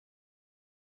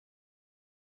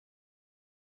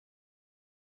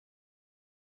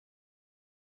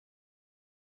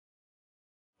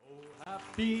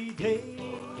Happy day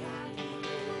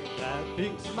that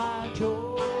fixed my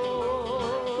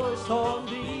choice on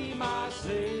thee, my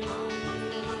Savior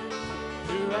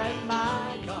and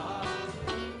my God.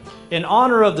 In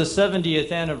honor of the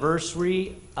 70th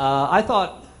anniversary, I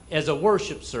thought as a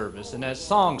worship service and as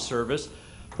song service,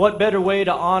 what better way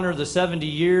to honor the 70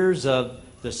 years of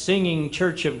the singing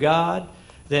Church of God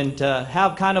than to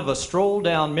have kind of a stroll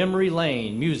down memory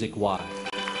lane music-wise.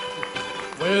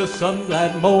 Well, some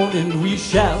glad morning we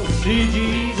shall see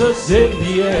Jesus in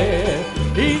the air.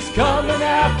 He's coming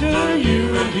after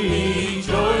you and me,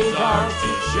 joy's ours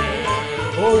to share.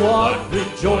 Oh, what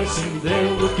rejoicing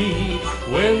there will be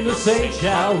when the saints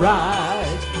shall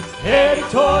rise, headed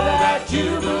toward that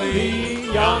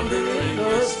Jubilee yonder in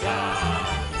the sky.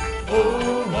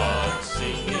 Oh, what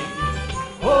singing,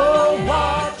 oh,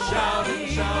 what shouting,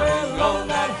 on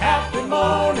that happy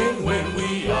morning when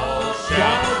we all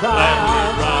shall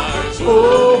rise.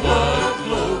 Oh, what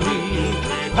glory,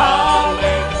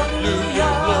 hallelujah,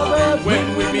 when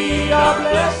we meet our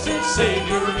blessed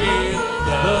Savior in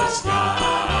the skies.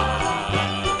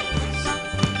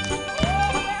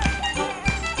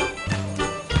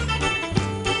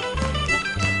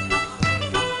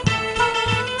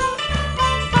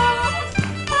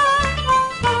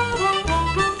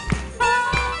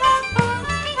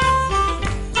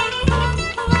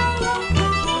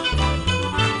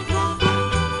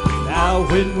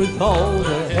 When with all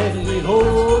the heavenly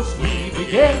hosts we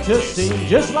began to sing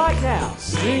just like now,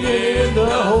 singing in the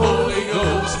Holy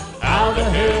Ghost, out of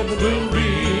heaven we'll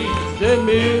read. Then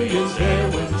millions there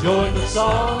will join the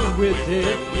song, and with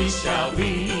it we shall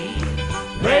be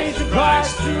praising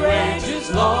Christ through ages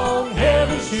long,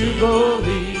 heaven's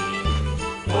jubilee.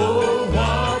 Oh,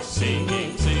 what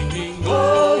singing, singing,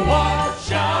 oh, what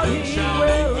shouting,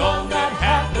 shouting on that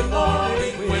happy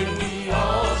morning when we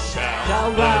all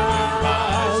shall rise.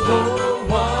 Oh,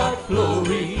 what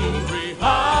glory,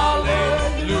 hallelujah,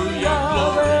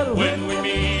 when we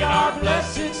meet our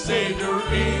blessed Savior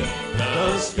in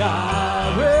the sky.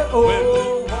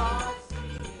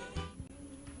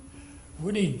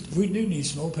 We do need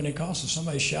some old Pentecostals.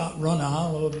 Somebody shout, run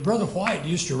aisle. Brother White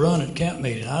used to run at camp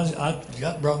meeting.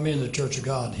 God brought me into the Church of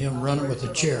God, him running with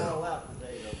a chair.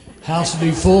 House would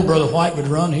be full, Brother White would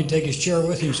run. He'd take his chair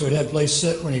with him so he'd have a place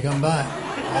to sit when he come back.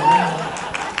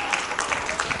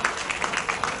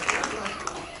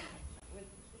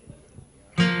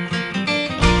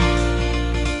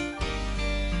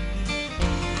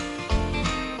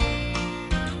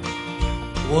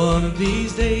 One of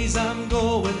these days I'm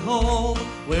going home,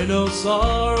 where no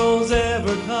sorrows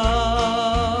ever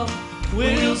come.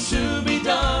 We'll soon be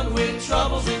done with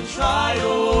troubles and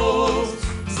trials,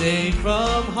 saved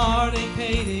from heartache,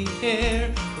 pain, and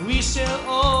care. We shall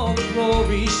all the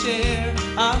glory share.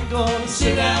 I'm gonna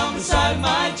sit down beside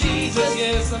my Jesus.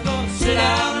 Yes, I'm gonna sit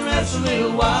down and rest a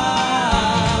little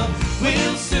while.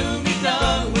 We'll soon be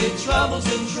done with troubles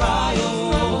and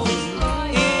trials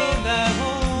in that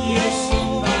home. Yes.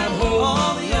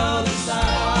 On the other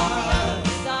side,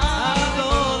 I'm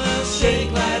gonna shake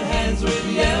glad hands with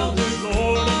the elders,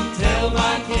 Lord, and tell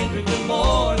my kindred good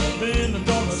morning. Then I'm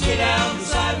gonna sit down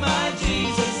beside my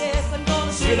Jesus. Yes, I'm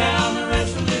gonna sit down and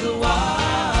rest a little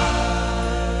while.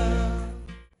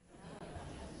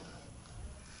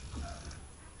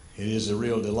 It is a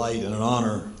real delight and an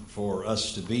honor for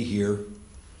us to be here.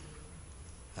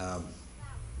 I've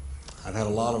had a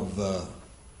lot of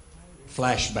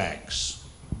flashbacks.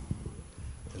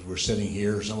 We're sitting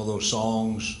here, some of those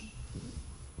songs.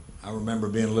 I remember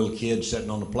being a little kid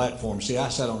sitting on the platform. See, I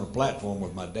sat on the platform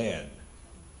with my dad.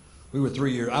 I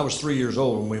was 3 years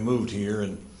old when we moved here,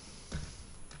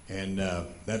 and that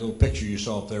little picture you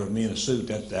saw up there with me in a suit,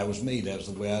 that was me. That was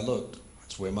the way I looked.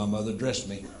 That's the way my mother dressed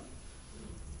me.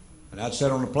 And I'd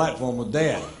sit on the platform with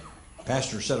Dad.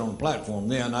 Pastor sat on the platform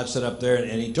then. I'd sit up there,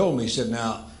 and he told me, he said,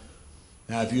 now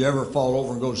if you ever fall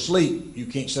over and go to sleep, you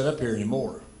can't sit up here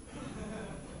anymore.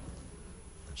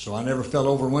 So I never fell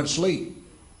over and went to sleep.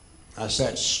 I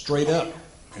sat straight up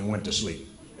and went to sleep.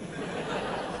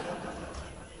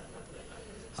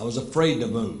 I was afraid to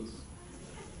move.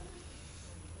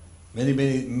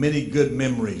 Many good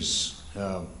memories.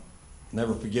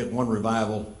 Never forget one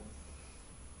revival,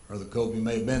 Brother Kobe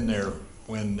may have been there,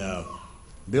 when the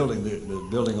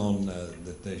building on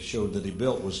that they showed that he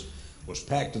built was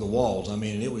packed to the walls. I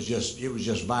mean, it was just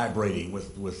vibrating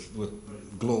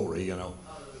with glory, you know.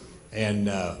 And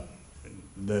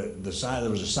there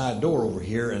was a side door over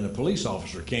here, and a police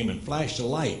officer came and flashed a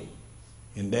light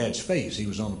in Dad's face. He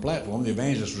was on the platform. The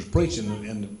evangelist was preaching,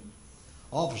 and the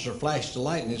officer flashed a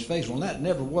light in his face. Well, that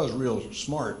never was real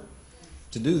smart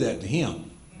to do that to him.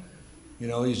 You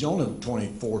know, he's only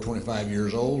 24, 25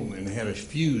 years old and had a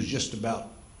fuse just about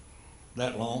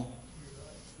that long.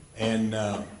 And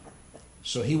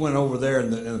so he went over there,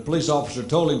 and the police officer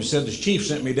told him, he said, the chief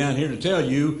sent me down here to tell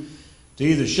you to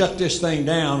either shut this thing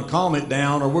down, calm it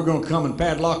down, or we're going to come and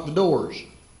padlock the doors.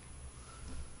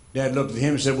 Dad looked at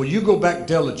him and said, well, you go back and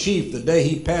tell the chief the day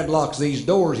he padlocks these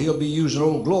doors, he'll be using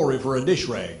Old Glory for a dish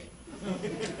rag.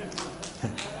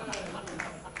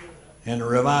 And the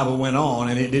revival went on,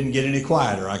 and it didn't get any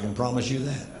quieter, I can promise you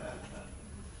that.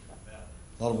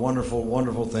 A lot of wonderful,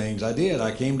 wonderful things. I did.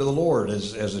 I came to the Lord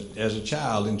as a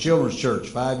child in children's church,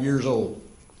 5 years old.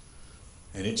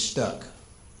 And it stuck.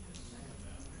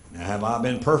 Now, have I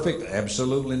been perfect?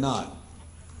 Absolutely not.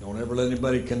 Don't ever let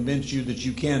anybody convince you that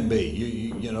you can be.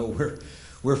 You know,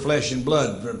 we're flesh and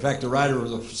blood. In fact, the writer of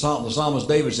the psalmist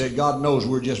David said, God knows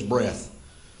we're just breath.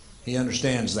 He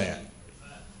understands that.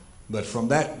 But from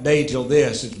that day till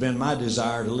this, it's been my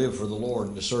desire to live for the Lord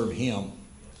and to serve Him.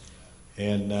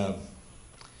 And I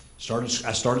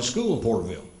started school in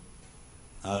Porterville.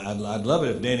 I'd love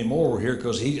it if Danny Moore were here,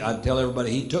 because I'd tell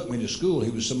everybody he took me to school.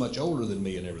 He was so much older than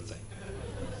me and everything.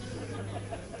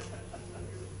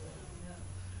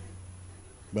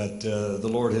 But the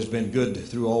Lord has been good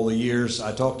through all the years.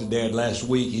 I talked to Dad last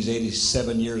week. He's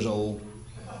 87 years old.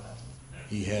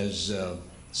 He has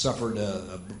suffered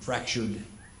a fractured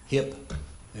hip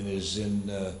and is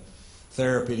in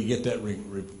therapy to get that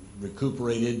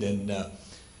recuperated. And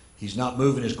he's not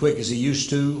moving as quick as he used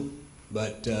to,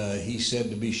 but he said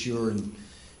to be sure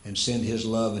and send his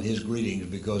love and his greetings,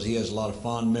 because he has a lot of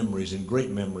fond memories and great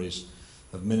memories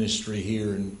of ministry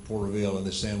here in Porterville in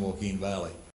the San Joaquin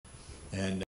Valley.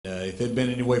 And if it had been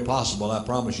any way possible, I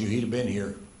promise you he'd have been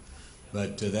here.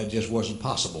 But that just wasn't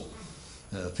possible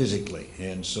physically.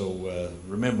 And so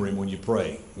remember him when you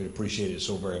pray. We'd appreciate it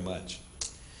so very much.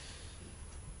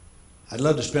 I'd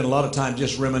love to spend a lot of time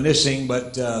just reminiscing,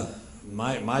 but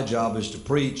my job is to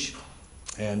preach.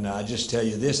 And I just tell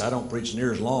you this, I don't preach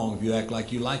near as long if you act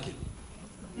like you like it.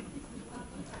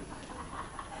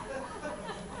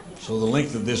 So the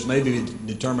length of this may be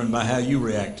determined by how you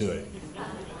react to it.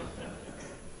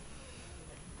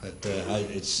 But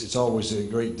it's always a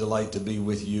great delight to be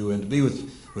with you and to be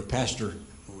with Pastor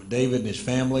David and his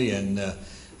family. And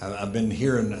I've been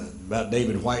hearing about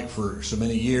David White for so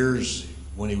many years,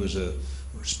 when he was a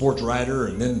sports writer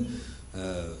and then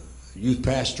youth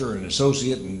pastor and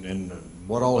associate and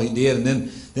what all he did. And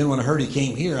then when I heard he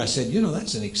came here, I said, you know,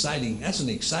 that's an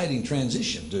exciting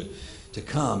transition to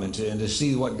come and to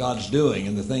see what God's doing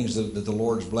and the things that the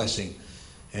Lord's blessing.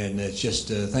 And it's just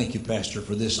thank you, Pastor,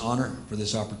 for this honor, for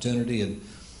this opportunity.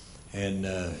 And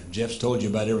Jeff's told you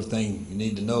about everything you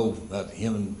need to know about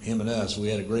him and us. We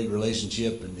had a great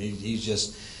relationship, and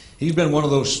he's been one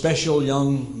of those special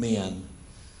young men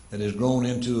that has grown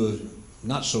into a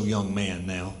not so young man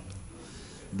now,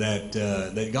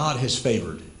 that God has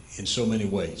favored in so many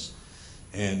ways.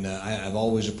 And I've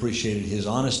always appreciated his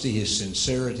honesty, his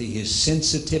sincerity, his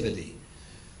sensitivity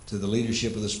to the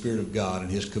leadership of the Spirit of God,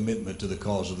 and his commitment to the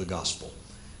cause of the gospel.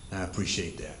 And I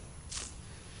appreciate that.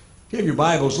 If you have your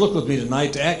Bibles, look with me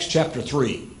tonight to Acts chapter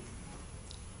 3.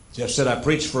 Jeff said I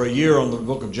preached for a year on the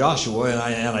book of Joshua, and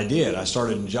I did. I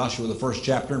started in Joshua, the first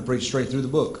chapter, and preached straight through the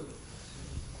book.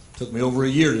 It took me over a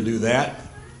year to do that.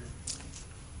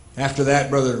 After that,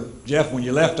 Brother Jeff, when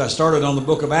you left, I started on the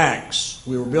book of Acts.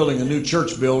 We were building a new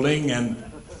church building, and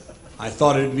I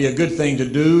thought it would be a good thing to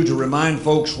do to remind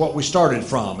folks what we started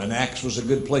from. And Acts was a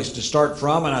good place to start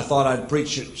from, and I thought I'd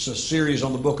preach a series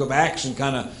on the book of Acts and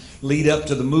kind of lead up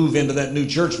to the move into that new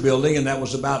church building, and that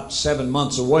was about 7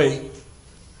 months away.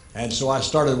 And so I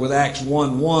started with Acts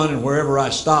 1:1, and wherever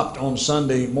I stopped on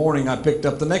Sunday morning, I picked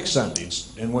up the next Sunday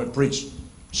and preached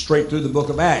straight through the book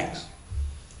of Acts.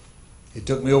 It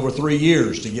took me over 3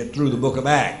 years to get through the book of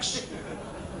Acts.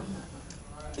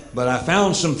 But I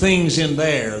found some things in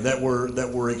there that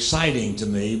were exciting to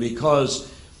me,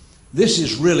 because this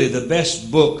is really the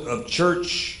best book of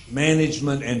church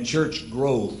management and church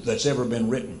growth that's ever been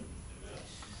written.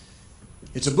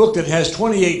 It's a book that has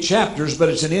 28 chapters, but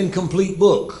it's an incomplete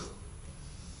book.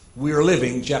 We are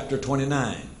living chapter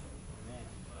 29.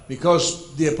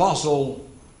 Because the Apostle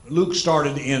Luke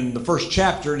started in the first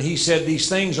chapter, and he said these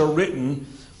things are written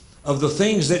of the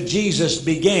things that Jesus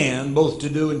began both to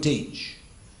do and teach.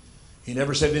 He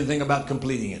never said anything about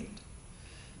completing it.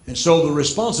 And so the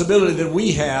responsibility that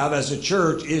we have as a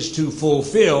church is to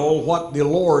fulfill what the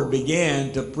Lord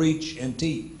began to preach and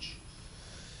teach.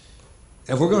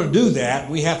 If we're going to do that,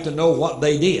 we have to know what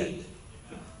they did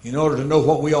in order to know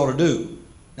what we ought to do.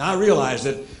 Now, I realize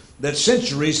that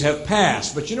centuries have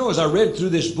passed, but you know, as I read through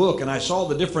this book and I saw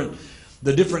the different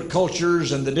the different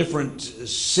cultures and the different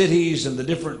cities and the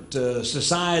different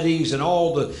societies and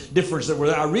all the difference that were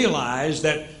there, I realized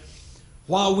that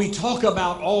while we talk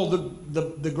about all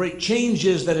the great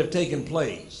changes that have taken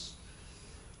place,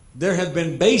 there have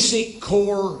been basic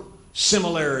core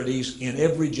similarities in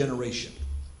every generation.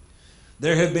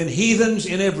 There have been heathens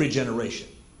in every generation.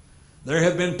 There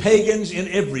have been pagans in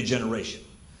every generation.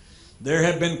 There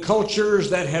have been cultures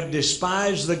that have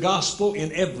despised the gospel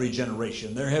in every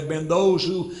generation. There have been those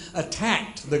who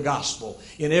attacked the gospel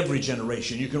in every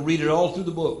generation. You can read it all through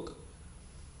the book.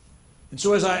 And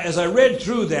so as I read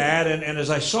through that and as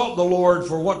I sought the Lord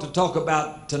for what to talk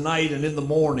about tonight and in the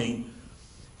morning,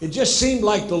 it just seemed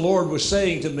like the Lord was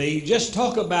saying to me, just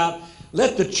talk about,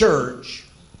 let the church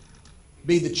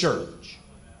be the church.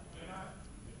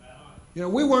 You know,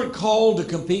 we weren't called to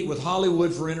compete with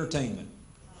Hollywood for entertainment.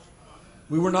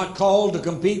 We were not called to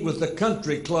compete with the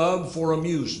country club for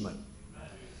amusement.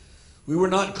 We were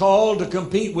not called to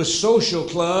compete with social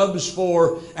clubs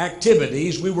for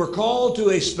activities. We were called to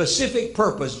a specific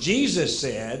purpose. Jesus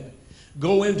said,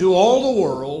 go into all the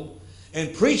world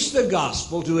and preach the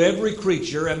gospel to every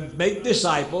creature and make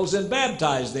disciples and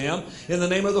baptize them in the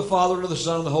name of the Father and of the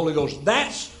Son and the Holy Ghost.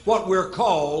 That's what we're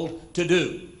called to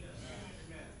do.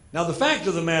 Now, the fact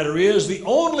of the matter is, the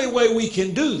only way we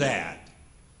can do that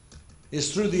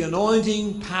is through the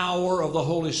anointing power of the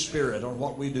Holy Spirit on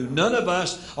what we do. None of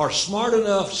us are smart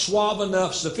enough, suave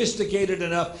enough, sophisticated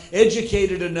enough,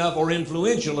 educated enough, or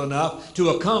influential enough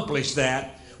to accomplish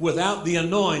that without the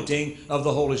anointing of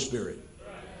the Holy Spirit.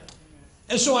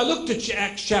 And so I looked at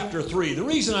Acts chapter 3. The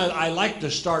reason I like to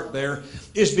start there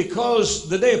is because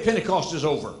the day of Pentecost is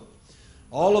over.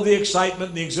 All of the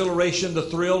excitement, the exhilaration, the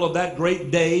thrill of that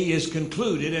great day is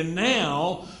concluded. And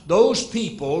now those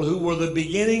people who were the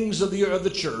beginnings of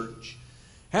the church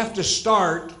have to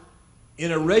start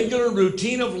in a regular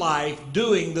routine of life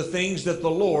doing the things that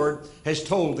the Lord has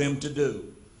told them to do.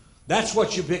 That's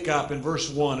what you pick up in verse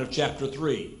 1 of chapter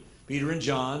 3. Peter and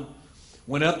John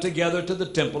went up together to the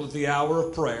temple at the hour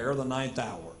of prayer, the 9th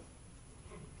hour.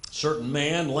 A certain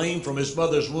man, lame from his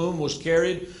mother's womb, was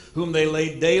carried, whom they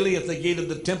laid daily at the gate of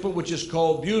the temple, which is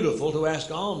called Beautiful, to ask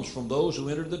alms from those who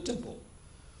entered the temple.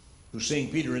 Who,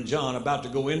 seeing Peter and John about to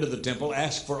go into the temple,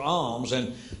 asked for alms.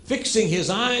 And fixing his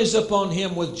eyes upon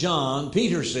him with John,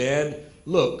 Peter said,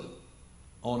 look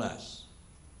on us.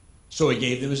 So he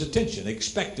gave them his attention,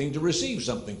 expecting to receive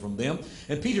something from them.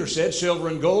 And Peter said, silver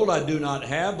and gold I do not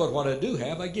have, but what I do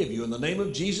have I give you. In the name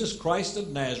of Jesus Christ of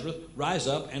Nazareth, rise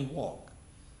up and walk.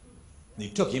 And he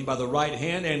took him by the right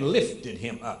hand and lifted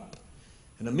him up.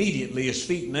 And immediately his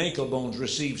feet and ankle bones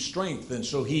received strength. And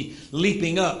so he,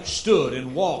 leaping up, stood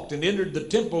and walked and entered the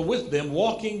temple with them,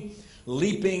 walking,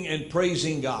 leaping, and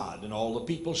praising God. And all the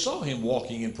people saw him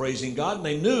walking and praising God. And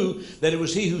they knew that it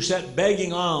was he who sat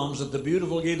begging alms at the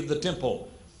Beautiful gate of the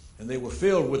temple. And they were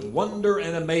filled with wonder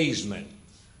and amazement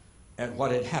at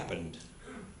what had happened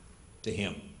to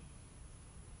him.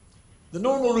 The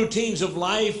normal routines of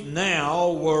life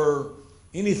now were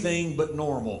anything but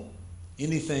normal,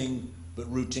 anything but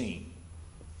routine.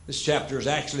 This chapter is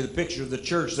actually the picture of the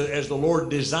church as the Lord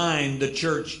designed the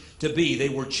church to be. They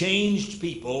were changed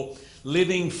people,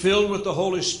 living filled with the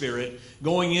Holy Spirit,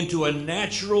 going into a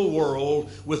natural world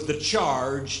with the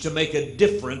charge to make a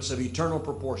difference of eternal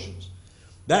proportions.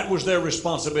 That was their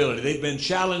responsibility. They've been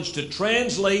challenged to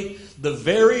translate the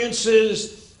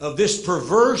variances of this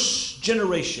perverse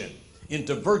generation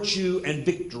into virtue and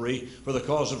victory for the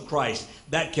cause of Christ.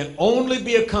 That can only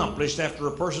be accomplished after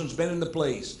a person's been in the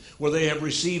place where they have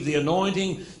received the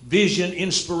anointing, vision,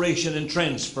 inspiration, and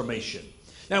transformation.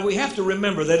 Now, we have to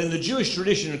remember that in the Jewish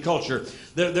tradition and culture,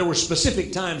 there were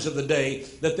specific times of the day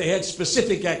that they had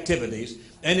specific activities.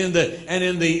 And in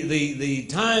the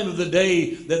time of the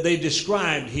day that they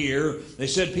described here, they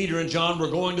said Peter and John were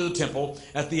going to the temple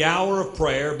at the hour of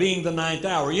prayer, being the 9th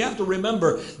hour. You have to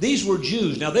remember, these were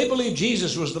Jews. Now, they believed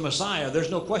Jesus was the Messiah. There's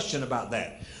no question about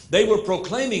that. They were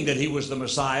proclaiming that he was the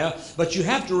Messiah, but you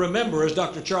have to remember, as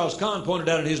Dr. Charles Kahn pointed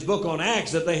out in his book on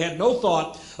Acts, that they had no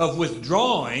thought of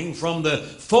withdrawing from the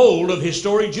fold of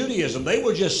historic Judaism. They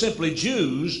were just simply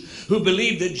Jews who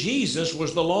believed that Jesus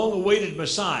was the long-awaited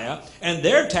Messiah, and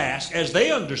their task, as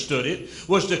they understood it,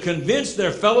 was to convince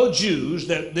their fellow Jews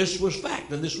that this was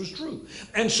fact and this was true.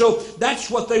 And so that's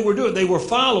what they were doing. They were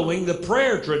following the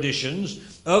prayer traditions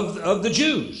of the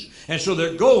Jews. And so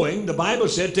they're going, the Bible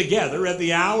said, together at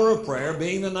the hour of prayer,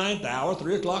 being the 9th hour,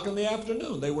 3 o'clock in the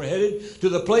afternoon. They were headed to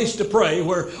the place to pray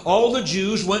where all the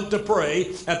Jews went to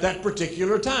pray at that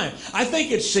particular time. I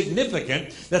think it's significant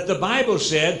that the Bible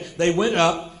said they went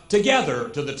up together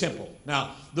to the temple.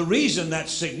 Now, the reason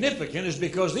that's significant is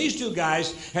because these two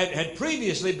guys had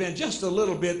previously been just a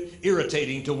little bit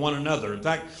irritating to one another. In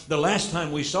fact, the last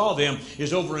time we saw them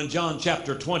is over in John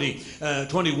chapter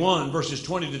 21, verses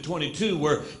 20 to 22,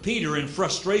 where Peter, in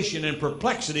frustration and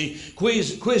perplexity,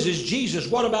 quizzes Jesus,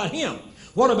 what about him?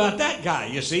 What about that guy?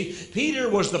 You see, Peter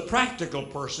was the practical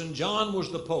person. John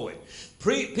was the poet.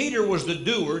 Peter was the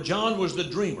doer. John was the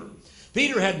dreamer.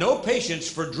 Peter had no patience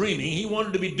for dreaming. He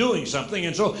wanted to be doing something.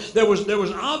 And so there was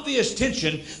an obvious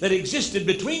tension that existed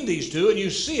between these two, and you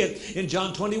see it in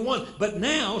John 21. But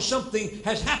now something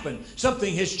has happened.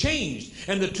 Something has changed.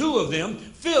 And the two of them,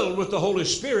 filled with the Holy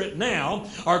Spirit now,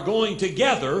 are going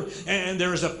together, and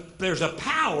there's a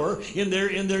power in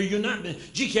their unitement.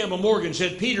 G. Campbell Morgan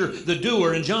said Peter the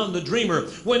doer and John the dreamer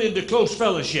went into close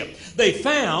fellowship. They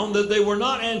found that they were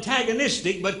not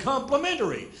antagonistic but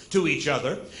complementary to each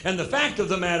other. And the fact of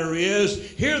the matter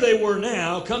is, here they were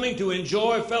now coming to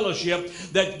enjoy fellowship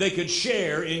that they could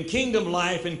share in kingdom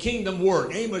life and kingdom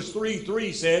work. Amos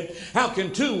 3:3 said, how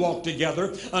can two walk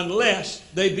together unless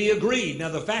they be agreed? Now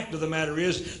the fact of the matter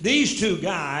is, these two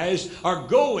guys are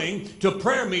going to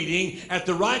prayer meeting at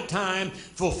the right time,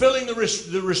 fulfilling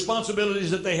the responsibilities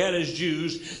that they had as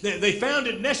Jews. They found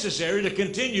it necessary to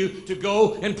continue to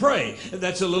go and pray.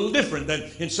 That's a little different than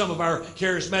in some of our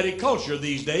charismatic culture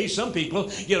these days. Some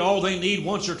people get all they need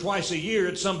once or twice a year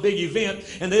at some big event,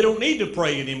 and they don't need to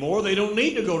pray anymore. They don't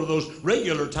need to go to those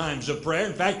regular times of prayer.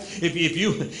 In fact, if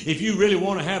you really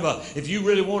want to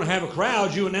have a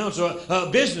crowd, you announce a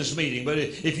business meeting. But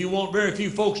if you want very few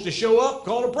folks to show up,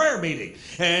 call a prayer meeting,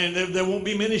 and there won't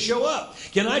be many show up.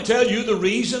 Can I tell you the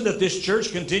reason that this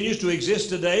church continues to exist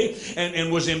today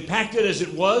and was impacted as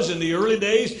it was in the early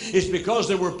days is because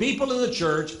there were people in the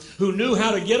church who knew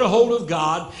how to get a hold of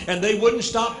God, and they wouldn't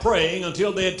stop praying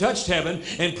until they had touched heaven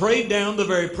and prayed down the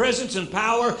very presence and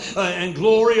power and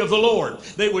glory of the Lord.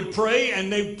 They would pray,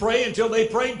 and they'd pray until they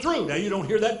prayed through. Now, you don't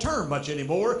hear that term much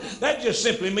anymore. That just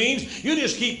simply means you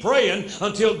just keep praying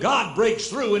until God breaks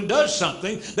through and does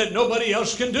something that nobody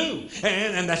else can do.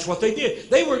 And that's what they did.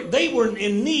 They were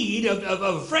in need of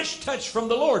a fresh touch from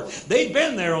the Lord. They'd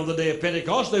been there on the day of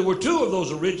Pentecost. They were two of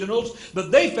those originals,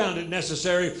 but they found it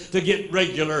necessary to get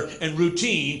regular and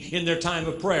routine in their time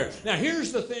of prayer. Now,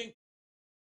 here's the thing.